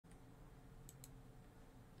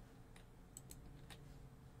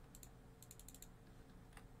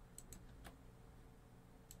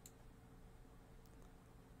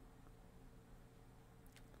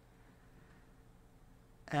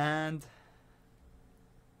And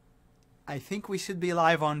I think we should be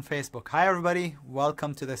live on Facebook. Hi everybody,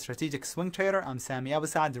 welcome to the Strategic Swing Trader. I'm Sami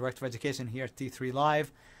Abusad, Director of Education here at T3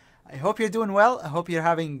 Live. I hope you're doing well. I hope you're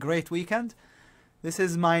having a great weekend. This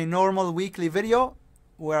is my normal weekly video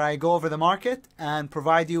where I go over the market and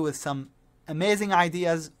provide you with some amazing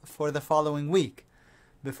ideas for the following week.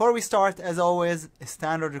 Before we start, as always, a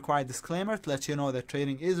standard required disclaimer to let you know that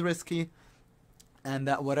trading is risky and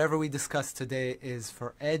that whatever we discuss today is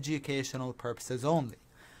for educational purposes only.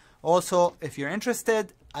 Also, if you're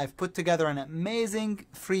interested, I've put together an amazing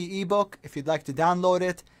free ebook. If you'd like to download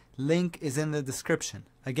it, link is in the description.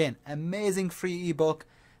 Again, amazing free ebook.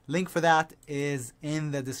 Link for that is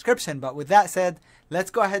in the description. But with that said,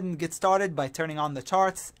 let's go ahead and get started by turning on the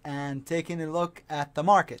charts and taking a look at the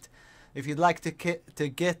market. If you'd like to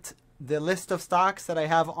get the list of stocks that I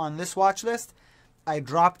have on this watch list, I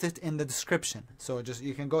dropped it in the description. So just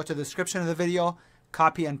you can go to the description of the video,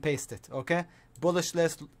 copy and paste it, okay? Bullish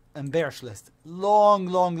list and bearish list. Long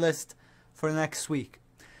list for next week.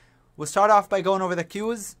 We'll start off by going over the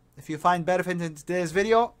cues. If you find benefit in today's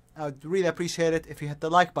video, I would really appreciate it if you hit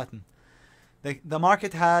the like button. The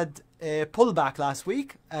market had a pullback last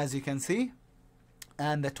week, as you can see,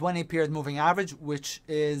 and the 20 period moving average, which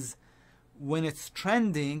is when it's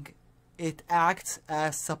trending, it acts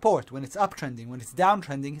as support. When it's uptrending, when it's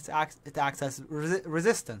downtrending, it acts as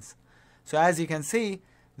resistance. So as you can see,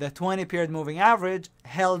 the 20 period moving average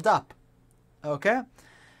held up. Okay,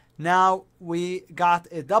 now we got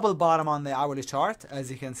a double bottom on the hourly chart.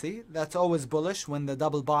 As you can see, that's always bullish when the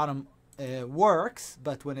double bottom works,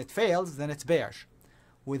 but when it fails, then it's bearish.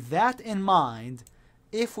 With that in mind,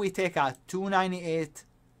 if we take out 298,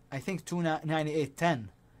 I think 298.10,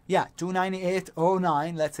 yeah,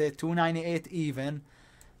 298.09, let's say 298 even,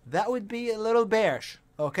 that would be a little bearish,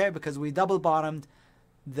 okay, because we double bottomed.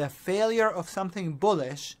 The failure of something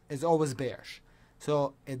bullish is always bearish.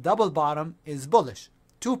 So a double bottom is bullish.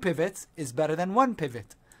 2 pivots is better than 1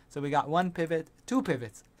 pivot. So we got 1 pivot, 2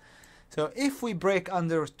 pivots. So if we break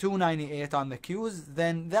under 298 on the cues,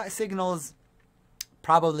 then that signals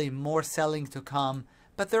probably more selling to come,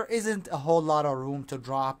 but there isn't a whole lot of room to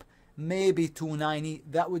drop. Maybe 290,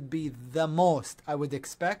 that would be the most I would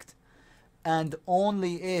expect, and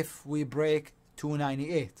only if we break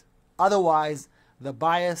 298. Otherwise, the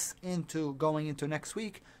bias into going into next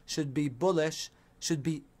week should be bullish, should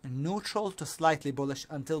be neutral to slightly bullish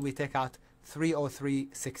until we take out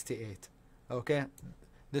 303.68. Okay,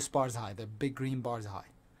 this bar's high, the big green bar's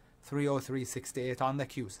high, 303.68 on the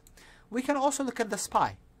cues. We can also look at the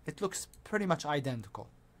SPY. It looks pretty much identical.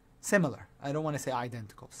 Similar, I don't want to say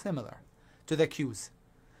identical, similar to the cues.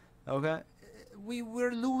 Okay,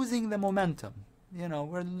 we're losing the momentum. You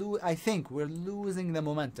know, I think we're losing the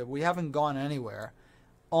momentum. We haven't gone anywhere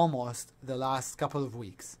almost the last couple of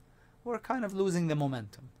weeks. We're kind of losing the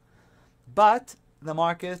momentum. But the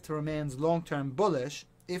market remains long-term bullish.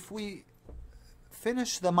 If we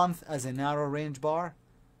finish the month as a narrow range bar,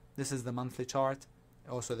 this is the monthly chart,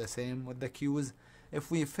 also the same with the cues. If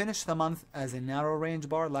we finish the month as a narrow range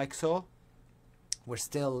bar like so, we're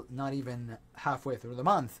still not even halfway through the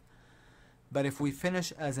month. But if we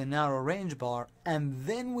finish as a narrow range bar and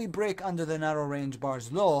then we break under the narrow range bar's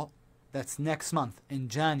low, that's next month in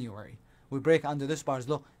January, we break under this bar's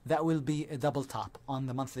low, that will be a double top on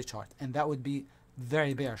the monthly chart. And that would be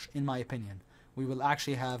very bearish in my opinion. We will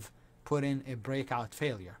actually have put in a breakout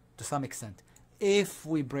failure to some extent if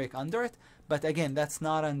we break under it. But again, that's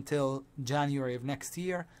not until January of next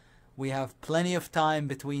year. We have plenty of time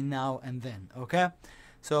between now and then, okay?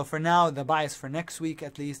 So for now, the bias for next week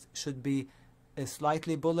at least should be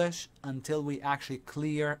slightly bullish until we actually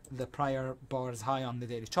clear the prior bar's high on the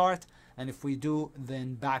daily chart. And if we do,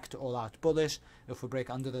 then back to all out bullish. If we break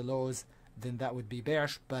under the lows, then that would be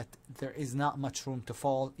bearish, but there is not much room to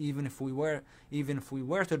fall. Even if we were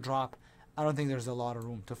to drop, I don't think there's a lot of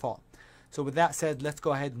room to fall. So with that said, let's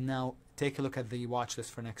go ahead and now take a look at the watch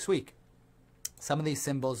list for next week. Some of these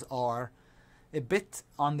symbols are a bit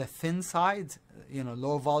on the thin side, you know,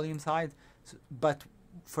 low volume side, but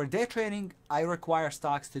for day trading, I require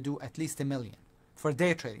stocks to do at least 1 million for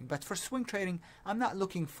day trading. But for swing trading, I'm not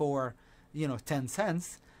looking for, you know, 10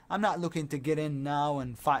 cents. I'm not looking to get in now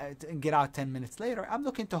and get out 10 minutes later. I'm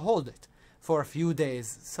looking to hold it for a few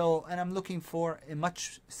days. So, and I'm looking for a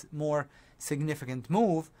much more significant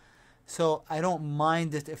move. So I don't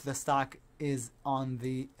mind it if the stock is on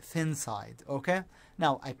the thin side, okay?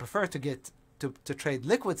 Now, I prefer to trade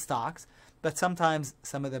liquid stocks, but sometimes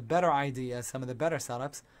some of the better ideas, some of the better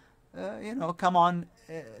setups, you know, come on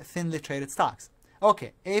thinly traded stocks.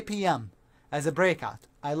 Okay, APM as a breakout,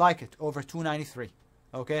 I like it over 293.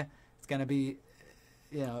 Okay, it's gonna be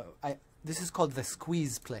this is called the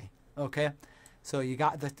squeeze play. Okay, so you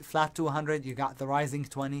got the flat 200, you got the rising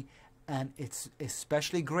 20, and it's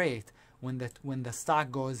especially great when the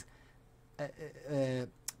stock goes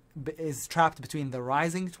is trapped between the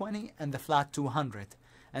rising 20 and the flat 200,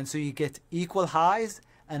 and so you get equal highs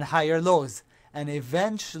and higher lows, and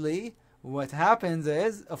eventually what happens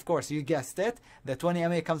is, of course, you guessed it, the 20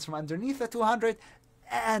 MA comes from underneath the 200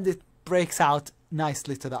 and it breaks out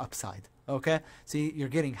nicely to the upside. Okay, so you're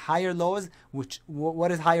getting higher lows, which what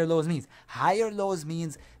does higher lows means? Higher lows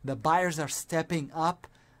means the buyers are stepping up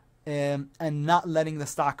and not letting the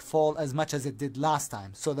stock fall as much as it did last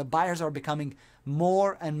time. So the buyers are becoming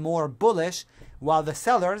more and more bullish, while the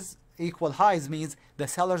sellers, equal highs means the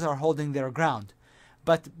sellers are holding their ground.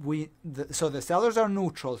 But so the sellers are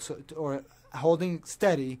neutral, or holding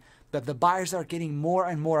steady, but the buyers are getting more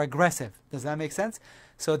and more aggressive. Does that make sense?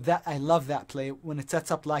 So that I love that play when it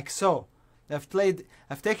sets up like so. I've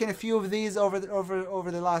taken a few of these over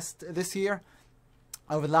the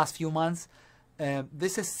last few months.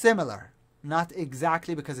 This is similar, not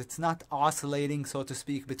exactly, because it's not oscillating, so to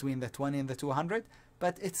speak, between the 20 and the 200,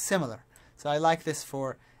 but it's similar. So I like this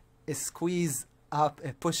for a squeeze up,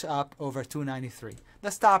 a push up over 293.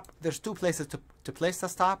 The stop, there's two places to place the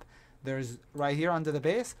stop. There's right here under the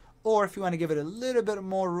base, or if you want to give it a little bit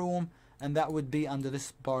more room, and that would be under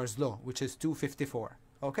this bar's low, which is 254.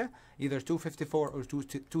 Okay, either 254 or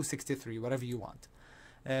 263, whatever you want.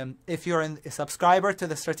 If you're a subscriber to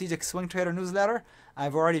the Strategic Swing Trader newsletter,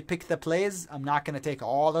 I've already picked the plays. I'm not going to take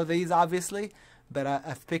all of these, obviously, but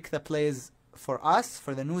I've picked the plays for us,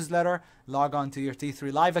 for the newsletter. Log on to your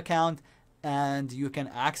T3 Live account, and you can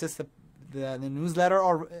access the newsletter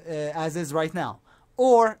or as is right now.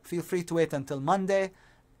 Or feel free to wait until Monday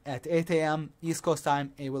at 8 a.m. East Coast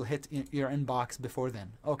time. It will hit your inbox before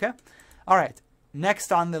then. Okay? All right.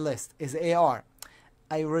 Next on the list is AR.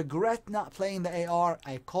 I regret not playing the AR.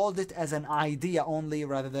 I called it as an idea only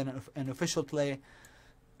rather than an official play,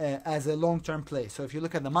 as a long-term play. So if you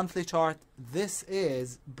look at the monthly chart, this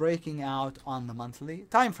is breaking out on the monthly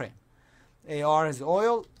time frame. AR is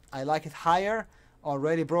oil. I like it higher.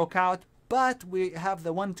 Already broke out, but we have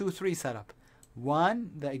the 1, 2, 3 setup.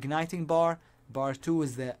 1, the igniting bar. Bar 2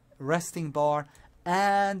 is the resting bar.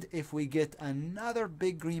 And if we get another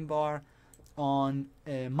big green bar on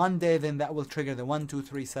Monday, then that will trigger the 1, 2,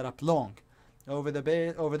 3 setup long. Over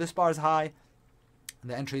this bar's high,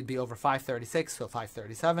 the entry would be over 536, so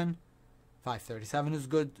 537. 537 is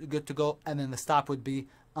good to go, and then the stop would be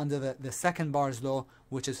under the second bar's low,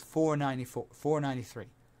 which is 493.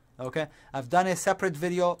 Okay, I've done a separate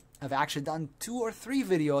video. I've actually done 2 or 3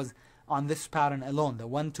 videos on this pattern alone. The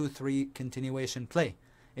 1, 2, 3 continuation play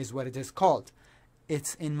is what it is called.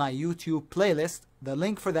 It's in my YouTube playlist. The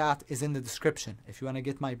link for that is in the description. If you want to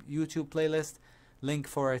get my YouTube playlist, link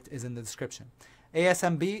for it is in the description.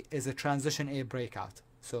 ASMB is a transition A breakout.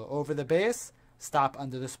 So over the base, stop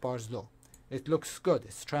under this bar's low. It looks good.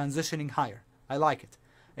 It's transitioning higher. I like it.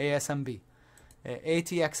 ASMB.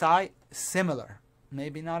 ATXI, similar.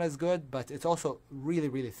 Maybe not as good, but it's also really,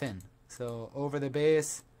 really thin. So over the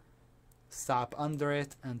base, stop under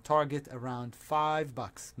it and target around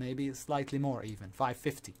 $5, maybe slightly more even,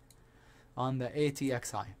 550 on the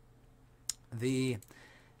ATXI. The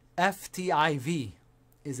FTIV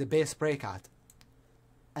is a base breakout,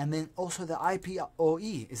 and then also the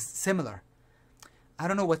IPOE is similar. I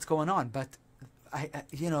don't know what's going on, but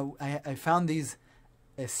I found these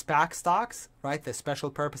SPAC stocks, right? The special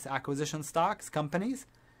purpose acquisition stocks, companies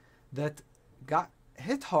that got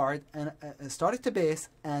hit hard and started to base,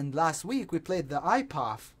 and last week we played the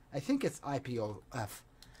IPOF. I think it's IPOF.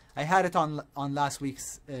 I had it on last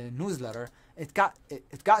week's newsletter. It got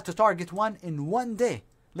to target 1 in 1 day.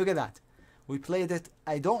 Look at that. We played it.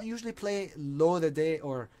 I don't usually play low of the day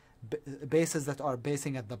or bases that are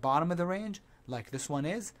basing at the bottom of the range like this one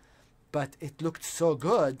is, but it looked so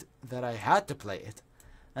good that I had to play it,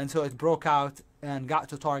 and so it broke out and got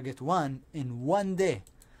to target 1 in 1 day.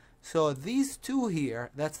 So these two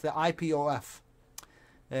here, that's the IPOF,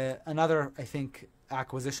 another, I think,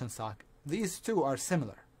 acquisition stock. These two are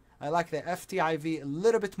similar. I like the FTIV a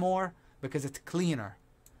little bit more because it's cleaner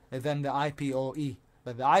than the IPOE.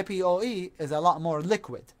 But the IPOE is a lot more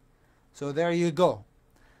liquid. So there you go.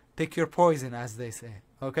 Pick your poison, as they say.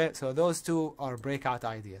 Okay, so those two are breakout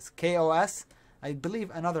ideas. KOS, I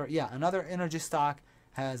believe another energy stock,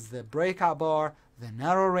 has the breakout bar, the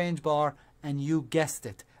narrow range bar, and you guessed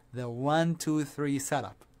it, the 1, 2, 3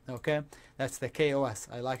 setup. Okay, that's the KOS.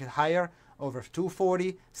 I like it higher, over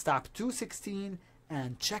 240, stop 216,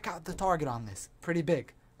 and check out the target on this. Pretty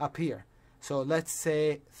big up here. So let's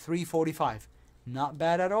say 345. Not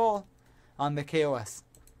bad at all. on the KOS.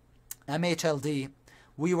 MHLD,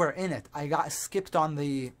 we were in it. I got skipped on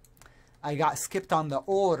the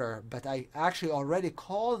order, but I actually already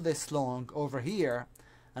called this long over here,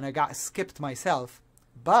 and I got skipped myself.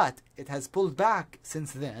 But it has pulled back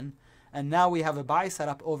since then, and now we have a buy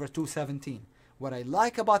setup over 217. What I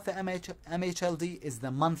like about the MHLD is the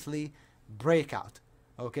monthly breakout.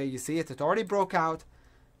 Okay, you see it already broke out,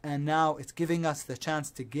 and now it's giving us the chance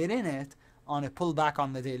to get in it on a pullback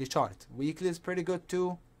on the daily chart. Weekly is pretty good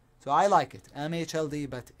too, so I like it. MHLD,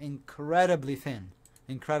 but incredibly thin,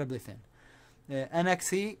 incredibly thin.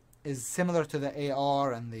 NXE is similar to the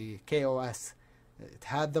AR and the KOS. It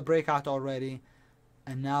had the breakout already,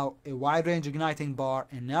 and now a wide range igniting bar,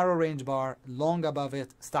 a narrow range bar, long above it,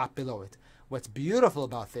 stop below it. What's beautiful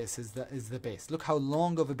about this is the base. Look how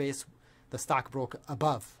long of a base the stock broke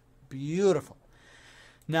above. Beautiful.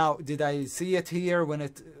 Now, did I see it here when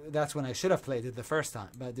that's when I should have played it the first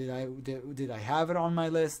time, but did I have it on my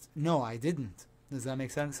list? No, I didn't. Does that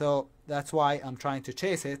make sense? So that's why I'm trying to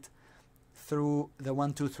chase it through the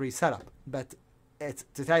 1, 2, 3 setup. But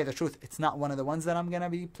to tell you the truth, it's not one of the ones that I'm going to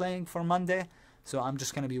be playing for Monday, so I'm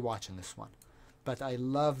just going to be watching this one. But I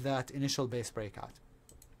love that initial base breakout.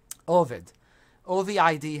 OVID.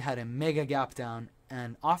 OVID had a mega gap down,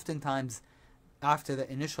 and oftentimes after the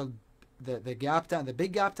initial the gap down, the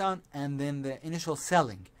big gap down, and then the initial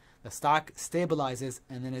selling, the stock stabilizes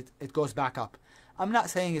and then it goes back up. I'm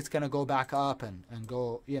not saying it's going to go back up and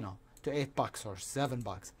go, you know, to $8 or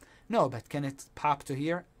 $7. No, but can it pop to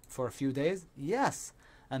here for a few days? Yes,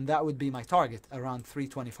 and that would be my target around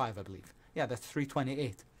 325, I believe. Yeah, that's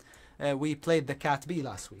 328. We played the CATB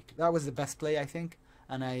last week. That was the best play, I think,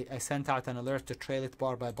 and I sent out an alert to trail it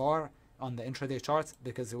bar by bar on the intraday charts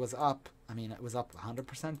because it was up. I mean, it was up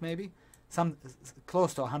 100% maybe, some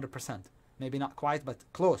close to 100%, maybe not quite, but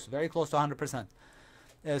close, very close to 100%.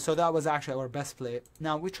 So that was actually our best play.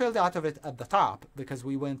 Now we trailed out of it at the top because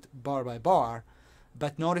we went bar by bar,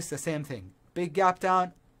 but notice the same thing. Big gap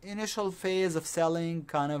down, initial phase of selling,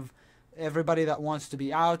 kind of everybody that wants to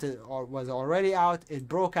be out or was already out, it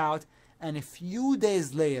broke out, and a few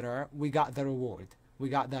days later we got the reward. We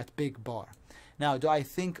got that big bar. Now, do I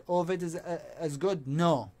think OVID is as good?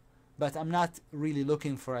 No, but I'm not really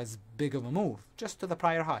looking for as big of a move, just to the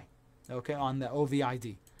prior high, okay, on the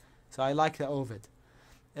OVID. So I like the OVID.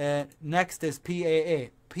 Next is PAA.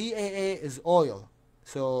 PAA is oil.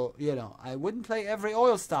 So, you know, I wouldn't play every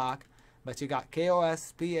oil stock, but you got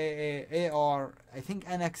KOS, PAA, AR. I think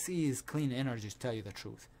NXE is clean energy, to tell you the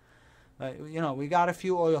truth. You know, we got a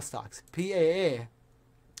few oil stocks. PAA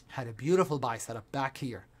had a beautiful buy setup back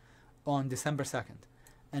here on December 2nd.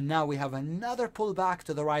 And now we have another pullback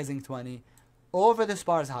to the rising 20 over the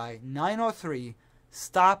SPARS high, 903,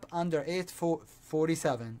 stop under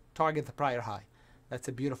 847, target the prior high. That's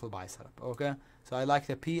a beautiful buy setup, okay? So I like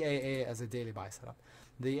the PAA as a daily buy setup.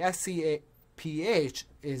 The SCPH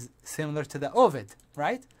is similar to the OVID,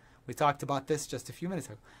 right? We talked about this just a few minutes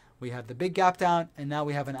ago. We had the big gap down, and now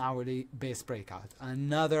we have an hourly base breakout.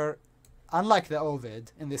 Another, unlike the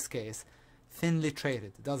OVID in this case, thinly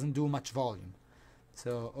traded. It doesn't do much volume.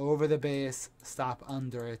 So over the base, stop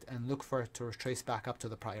under it, and look for it to retrace back up to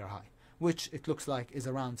the prior high, which it looks like is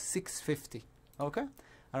around 650, okay?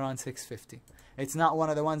 Around 650. It's not one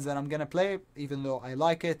of the ones that I'm going to play, even though I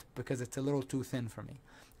like it, because it's a little too thin for me.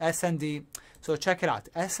 SND, so check it out.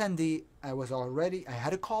 SND, I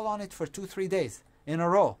had a call on it for 2-3 days in a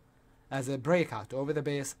row as a breakout over the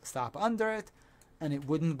base, stop under it, and it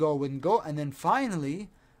wouldn't go, and then finally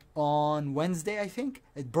on Wednesday, I think,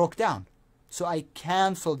 it broke down. So I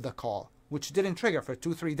canceled the call, which didn't trigger for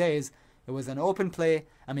 2-3 days. It was an open play,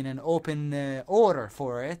 an open order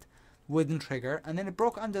for it, wouldn't trigger, and then it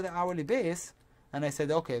broke under the hourly base, and I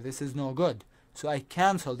said, okay, this is no good. So I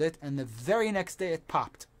canceled it, and the very next day it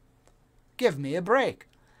popped. Give me a break.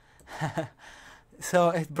 So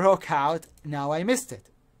it broke out. Now I missed it.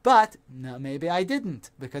 But now maybe I didn't,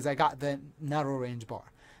 because I got the narrow range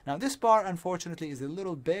bar. Now this bar, unfortunately, is a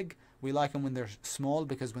little big. We like them when they're small,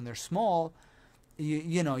 because when they're small,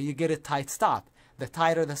 you get a tight stop. The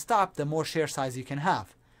tighter the stop, the more share size you can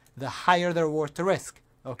have. The higher the reward to risk.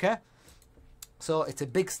 Okay? So it's a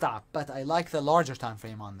big stop, but I like the larger time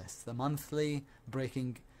frame on this. The monthly,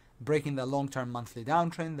 breaking the long-term monthly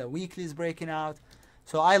downtrend. The weekly is breaking out.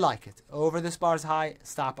 So I like it. Over this bar's high,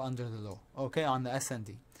 stop under the low. Okay, on the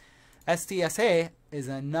SND. STSA is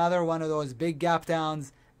another one of those big gap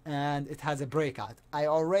downs, and it has a breakout. I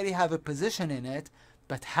already have a position in it,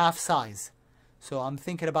 but half size. So I'm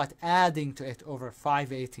thinking about adding to it over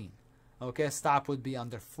 518. Okay, stop would be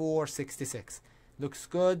under 466. Looks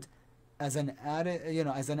good as an add,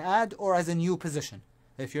 as an add or as a new position.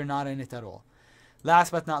 if you're not in it at all.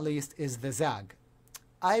 Last but not least is the ZAGG.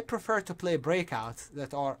 I prefer to play breakouts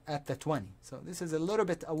that are at the 20. So this is a little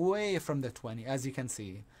bit away from the 20, as you can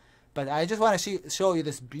see. But I just want to show you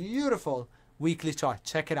this beautiful weekly chart.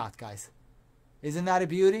 Check it out, guys. Isn't that a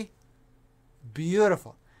beauty?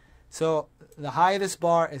 Beautiful. So the high of this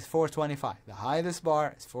bar is 425. The high of this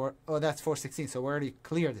bar is that's 416. So we already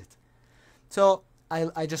cleared it. So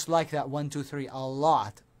I just like that 1, 2, 3 a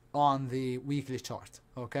lot on the weekly chart.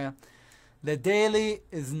 Okay. The daily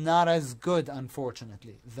is not as good,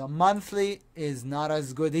 unfortunately. The monthly is not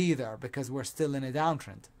as good either because we're still in a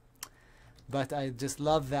downtrend. But I just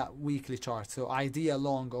love that weekly chart. So idea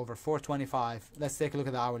long over 425. Let's take a look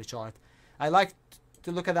at the hourly chart. I like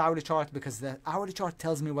to look at the hourly chart because the hourly chart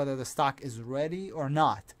tells me whether the stock is ready or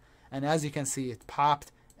not. And as you can see, it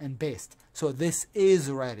popped and based. So this is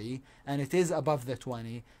ready and it is above the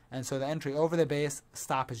 20. And so the entry over the base,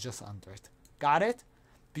 stop is just under it. Got it?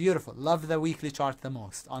 Beautiful. Love the weekly chart the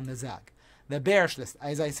most on the ZAGG. The bearish list,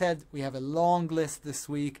 as I said, we have a long list this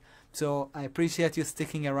week. So I appreciate you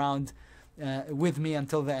sticking around with me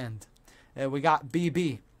until the end. We got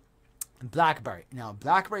BB, BlackBerry. Now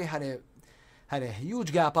BlackBerry had a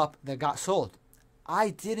huge gap up that got sold. I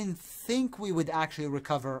didn't think we would actually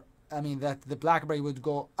recover. I mean that the BlackBerry would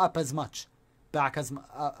go up as much,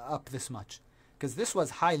 up this much, because this was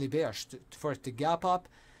highly bearish for it to gap up,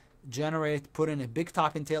 generate, put in a big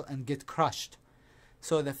top and tail and get crushed.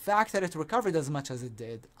 So the fact that it recovered as much as it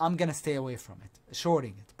did, I'm gonna stay away from it,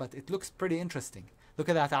 shorting it. But it looks pretty interesting. Look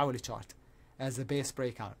at that hourly chart as a base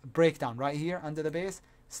breakdown right here under the base,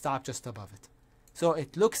 stop just above it. So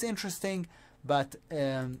it looks interesting, but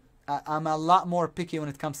I'm a lot more picky when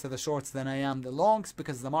it comes to the shorts than I am the longs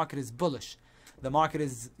because the market is bullish. The market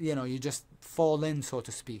is, you know, you just fall in, so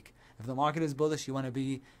to speak. If the market is bullish, you want to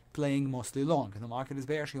be playing mostly long. If the market is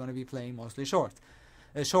bearish, you want to be playing mostly short.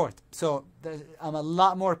 So I'm a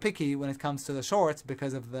lot more picky when it comes to the shorts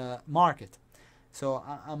because of the market. So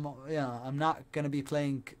I'm not going to be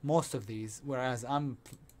playing most of these, whereas I'm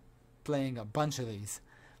playing a bunch of these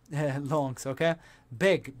longs. Okay,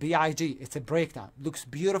 BIG, it's a breakdown. Looks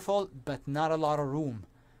beautiful, but not a lot of room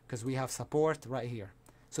because we have support right here.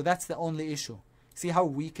 So that's the only issue. See how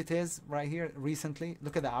weak it is right here recently?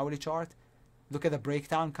 Look at the hourly chart. Look at the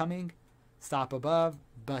breakdown coming, stop above,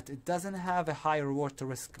 but it doesn't have a high reward to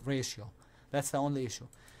risk ratio. That's the only issue.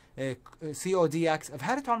 CODX, I've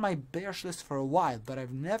had it on my bearish list for a while, but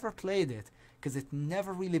I've never played it because it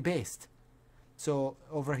never really based. So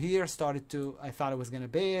over here started to, I thought it was going to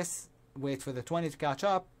base, wait for the 20 to catch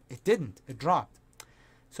up. It didn't, it dropped.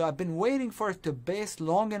 So I've been waiting for it to base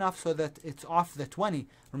long enough so that it's off the 20.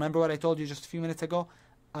 Remember what I told you just a few minutes ago?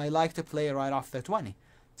 I like to play right off the 20.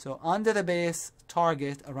 So under the base,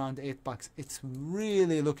 target around $8. It's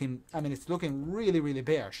really looking, I mean, it's looking really, really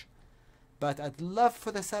bearish. But I'd love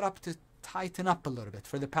for the setup to tighten up a little bit,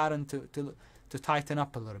 for the pattern to tighten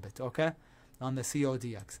up a little bit, okay? On the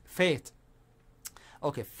CODX. Fate.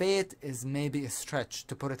 Okay, Fate is maybe a stretch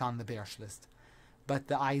to put it on the bearish list. But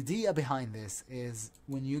the idea behind this is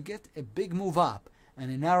when you get a big move up and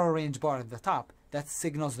a narrow range bar at the top, that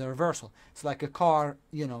signals the reversal. It's like a car,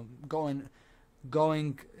 you know,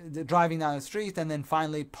 driving down the street and then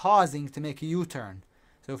finally pausing to make a U-turn.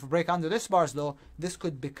 So if we break under this bar's low, this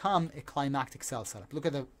could become a climactic sell setup. Look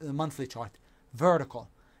at the monthly chart. Vertical.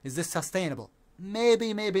 Is this sustainable?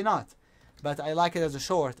 Maybe, maybe not. But I like it as a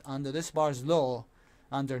short under this bar's low,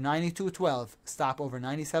 under 92.12, stop over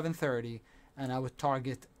 97.30, and I would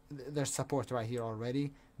target, there's support right here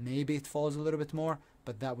already. Maybe it falls a little bit more,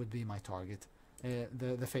 but that would be my target.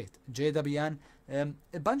 The Fate. JWN,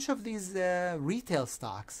 a bunch of these retail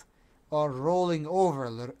stocks are rolling over a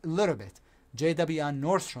little bit. JWN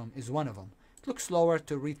Nordstrom is one of them. It looks slower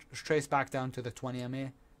to retrace back down to the 20 MA,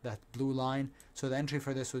 that blue line. So the entry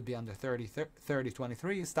for this would be under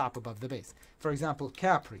 30.23, stop above the base. For example,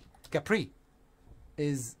 Capri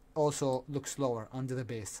is also looks lower under the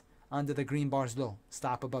base, under the green bar's low,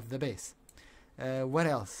 stop above the base. What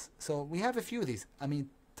else? So we have a few of these. I mean,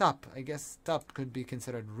 TUP, I guess TUP could be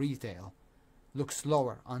considered retail. Looks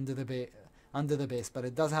lower under the base, but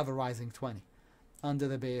it does have a rising 20 under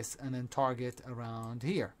the base, and then target around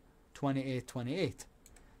here, 28.28.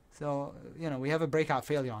 So, you know, we have a breakout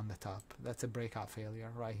failure on the top. That's a breakout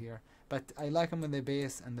failure right here. But I like them when they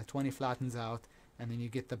base and the 20 flattens out, and then you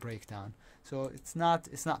get the breakdown. So it's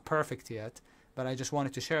not perfect yet, but I just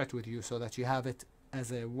wanted to share it with you so that you have it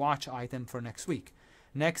as a watch item for next week.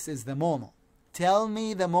 Next is the MOMO. Tell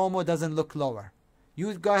me the MOMO doesn't look lower.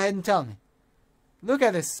 You go ahead and tell me. Look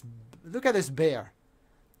at this bear.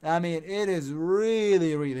 I mean, it is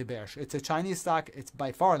really, really bearish. It's a Chinese stock. It's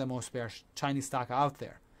by far the most bearish Chinese stock out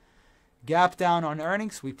there. Gap down on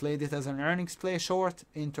earnings. We played it as an earnings play short.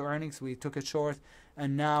 Into earnings, we took it short.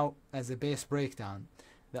 And now as a base breakdown.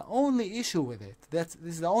 The only issue with it, this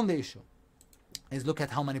is the only issue, is look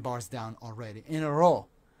at how many bars down already in a row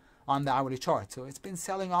on the hourly chart. So it's been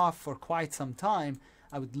selling off for quite some time.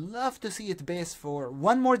 I would love to see it base for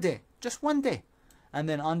one more day, just one day, and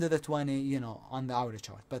then under the 20, you know, on the hourly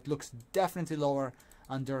chart. But looks definitely lower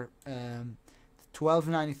under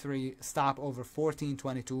 12.93, stop over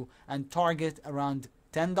 14.22, and target around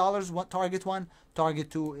 $10. What target one? Target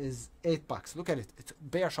two is $8. Look at it. It's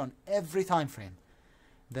bearish on every time frame.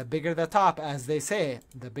 The bigger the top, as they say,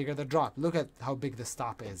 the bigger the drop. Look at how big the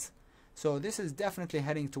stop is. So this is definitely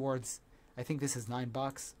heading towards, I think this is $9,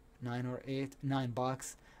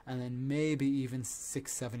 $9, and then maybe even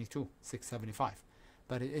 672, 675.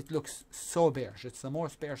 But it looks so bearish. It's the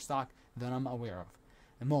most bearish stock that I'm aware of.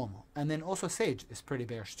 MOMO. And then also Sage is pretty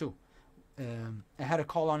bearish too. I had a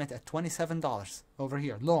call on it at $27 over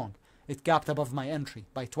here, long. It gapped above my entry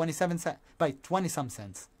by 20 some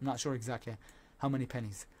cents. I'm not sure exactly how many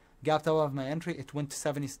pennies. Gapped above my entry, it went to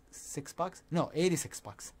 $76. No,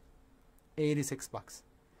 $86. $86.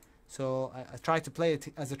 So I tried to play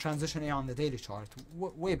it as a transition on the daily chart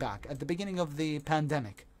way back at the beginning of the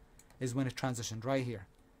pandemic is when it transitioned right here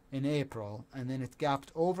in April, and then it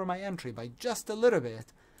gapped over my entry by just a little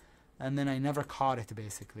bit, and then I never caught it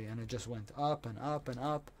basically, and it just went up and up and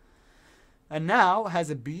up, and now has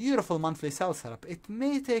a beautiful monthly sell setup. It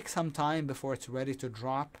may take some time before it's ready to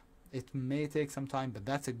drop. It may take some time, but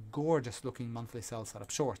that's a gorgeous looking monthly sell setup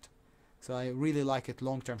short. So I really like it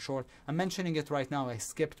long-term short. I'm mentioning it right now. I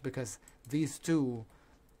skipped because these two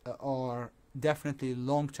are definitely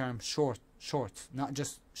long-term shorts, not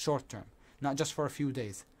just short-term, not just for a few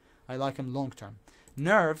days. I like them long-term.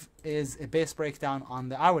 NERV is a base breakdown on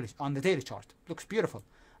the hourly, on the daily chart. Looks beautiful.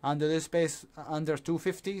 Under this base, under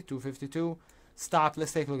 250, 252. Stop.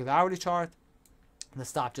 Let's take a look at the hourly chart. The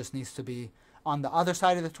stop just needs to be on the other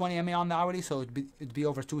side of the 20 MA on the hourly, so it'd be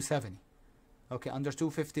over 270. Okay, under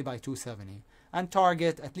 250 by 270. And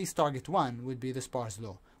target, at least target one, would be this bar's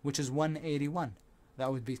low, which is 181. That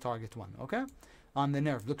would be target one, okay? On the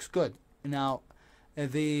NERV, looks good. Now,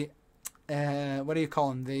 the, what do you call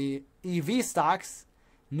them? The EV stocks,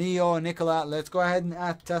 NEO, Nikola. Let's go ahead and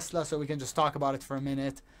add Tesla so we can just talk about it for a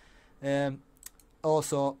minute.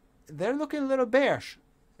 Also, they're looking a little bearish.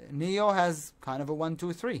 NEO has kind of a 1,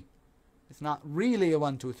 2, 3. It's not really a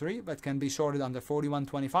 1, 2, 3, but can be shorted under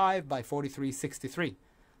 41.25 by 43.63.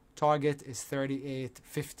 Target is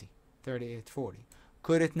 38.50, 38.40.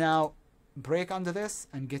 Could it now break under this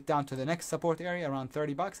and get down to the next support area around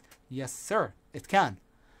 $30? Yes, sir, it can.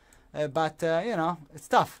 But you know, it's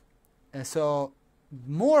tough. So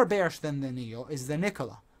more bearish than the NEO is the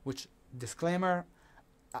Nikola, which, disclaimer,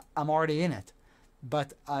 I'm already in it.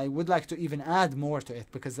 But I would like to even add more to it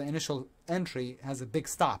because the initial entry has a big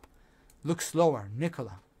stop. Looks lower.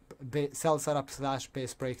 Nikola, sell setup /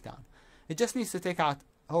 base breakdown. It just needs to take out,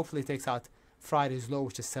 hopefully takes out Friday's low,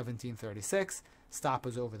 which is 1736. Stop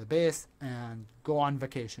is over the base and go on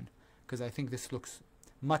vacation because I think this looks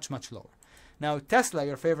much, much lower. Now, Tesla,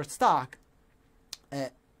 your favorite stock,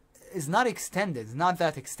 is not extended. It's not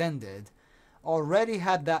that extended. Already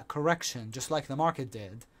had that correction, just like the market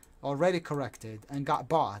did. Already corrected and got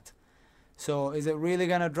bought. So is it really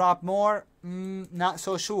going to drop more? Not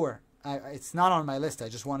so sure. It's not on my list. I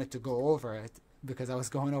just wanted to go over it because I was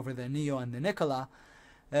going over the NEO and the Nikola.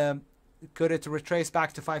 Could it retrace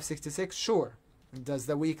back to 566? Sure. Does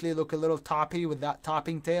the weekly look a little toppy with that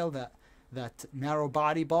topping tail, that narrow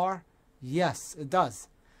body bar? Yes, it does.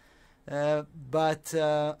 But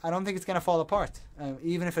I don't think it's going to fall apart.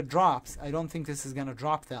 Even if it drops, I don't think this is going to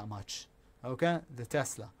drop that much. Okay, the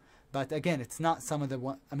Tesla. But again, it's not some of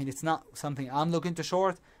the it's not something I'm looking to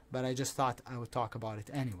short, but I just thought I would talk about it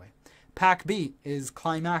anyway. PACB is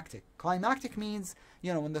climactic. Climactic means,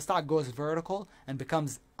 you know, when the stock goes vertical and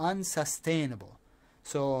becomes unsustainable.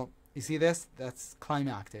 So you see this? That's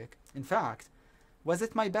climactic. In fact, was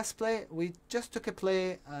it my best play? We just took a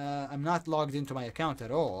play. I'm not logged into my account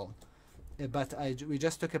at all, but we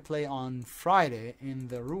just took a play on Friday in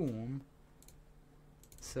the room.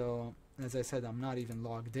 So as I said, I'm not even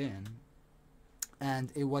logged in.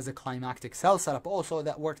 And it was a climactic sell setup also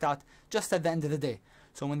that worked out just at the end of the day.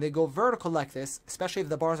 So when they go vertical like this, especially if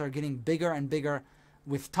the bars are getting bigger and bigger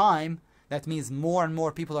with time, that means more and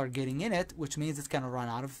more people are getting in it, which means it's going to run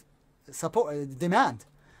out of support demand.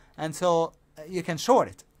 And so you can short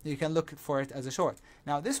it. You can look for it as a short.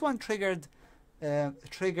 Now this one triggered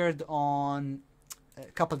on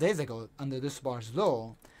a couple days ago under this bar's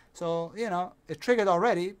low, So, you know, it triggered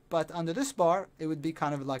already, but under this bar, it would be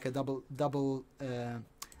kind of like a double.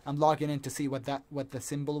 I'm logging in to see what the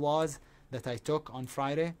symbol was that I took on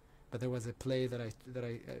Friday, but there was a play that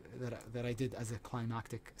I did as a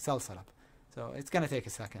climactic sell setup. So it's gonna take a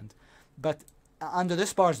second, but under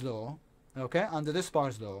this bar's low, okay, under this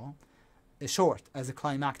bar's low, a short as a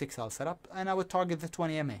climactic sell setup, and I would target the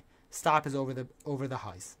 20 MA. Stop is over the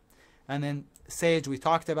highs, and then Sage we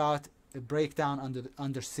talked about. A breakdown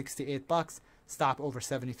under 68 bucks, stop over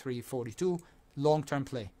 73.42, long-term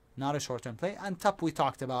play, not a short-term play. And top we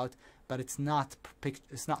talked about, but it's not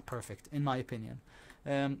perfect in my opinion.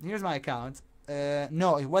 Here's my account.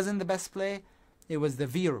 No, it wasn't the best play. It was the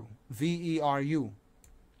Veru, VERU.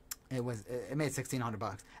 It made 1,600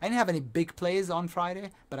 bucks. I didn't have any big plays on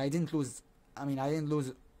Friday, but I didn't lose. I mean, I didn't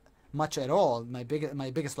lose much at all. My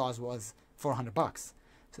biggest loss was 400 bucks.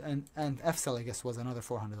 And FSL, I guess, was another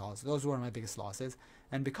 $400. Those were my biggest losses,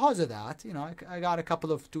 and because of that, you know, I got a couple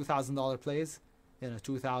of $2,000 plays, you know,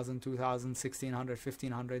 2,000, 1,600,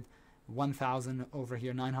 1,500, 1,000 over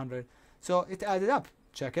here, 900. So it added up.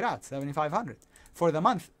 Check it out, 7,500 for the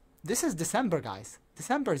month. This is December, guys.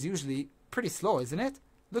 December is usually pretty slow, isn't it?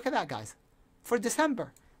 Look at that, guys, for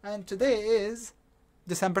December, and today is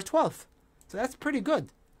December 12th. So that's pretty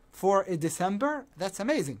good for a December. That's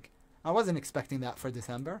amazing. I wasn't expecting that for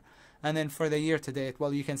December. And then for the year to date,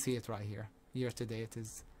 well, you can see it right here. Year to date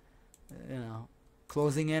is, you know,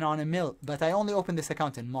 closing in on $1 million. But I only opened this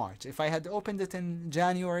account in March. If I had opened it in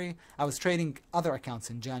January, I was trading other accounts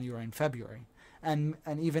in January and February, and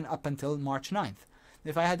even up until March 9th.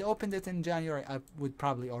 If I had opened it in January, I would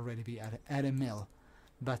probably already be at $1 million.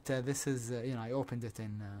 But this is, you know, I opened it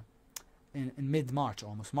in mid-March,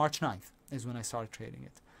 almost March 9th is when I started trading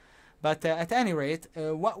it. But at any rate,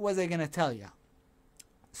 what was I going to tell you?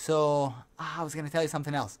 So, I was going to tell you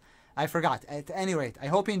something else. I forgot. At any rate, I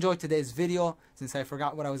hope you enjoyed today's video, since I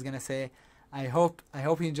forgot what I was going to say. I hope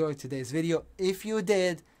you enjoyed today's video. If you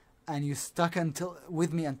did, and you stuck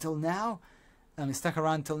with me until now, stuck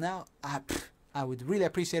around till now, I would really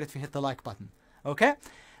appreciate it if you hit the like button. Okay?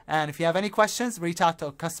 And if you have any questions, reach out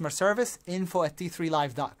to customer service,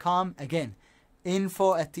 info@t3live.com. Again,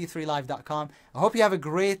 info@t3live.com. I hope you have a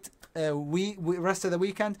great rest of the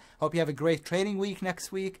weekend. Hope you have a great trading week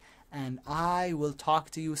next week, and I will talk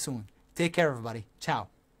to you soon. Take care, everybody. Ciao.